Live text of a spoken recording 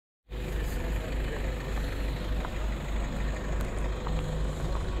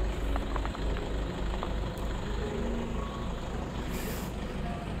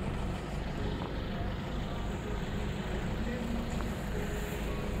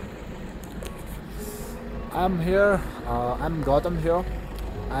I'm here, I'm Gautam here.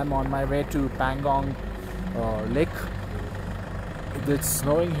 I'm on my way to Pangong Lake. It's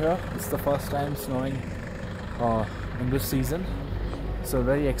snowing here. It's the first time snowing in this season. So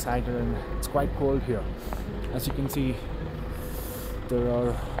very excited, and it's quite cold here. As you can see, there are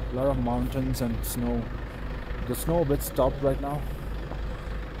a lot of mountains and snow. The snow bit stopped right now,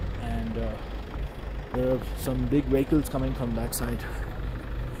 and there are some big vehicles coming from that side.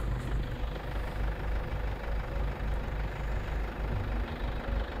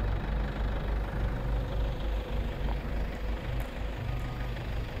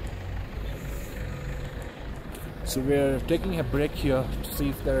 So we're taking a break here to see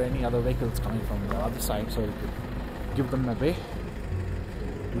if there are any other vehicles coming from the other side, so we could give them a way.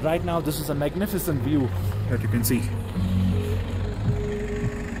 Right now this is a magnificent view that you can see.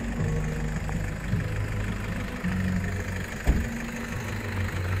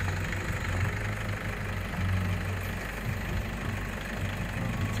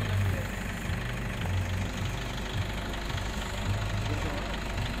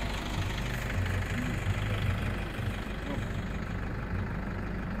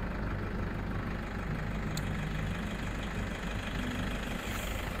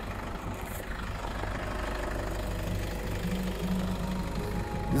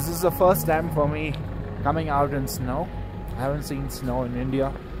 This is the first time for me coming out in snow. I haven't seen snow in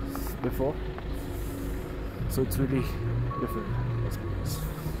India before, so it's really different.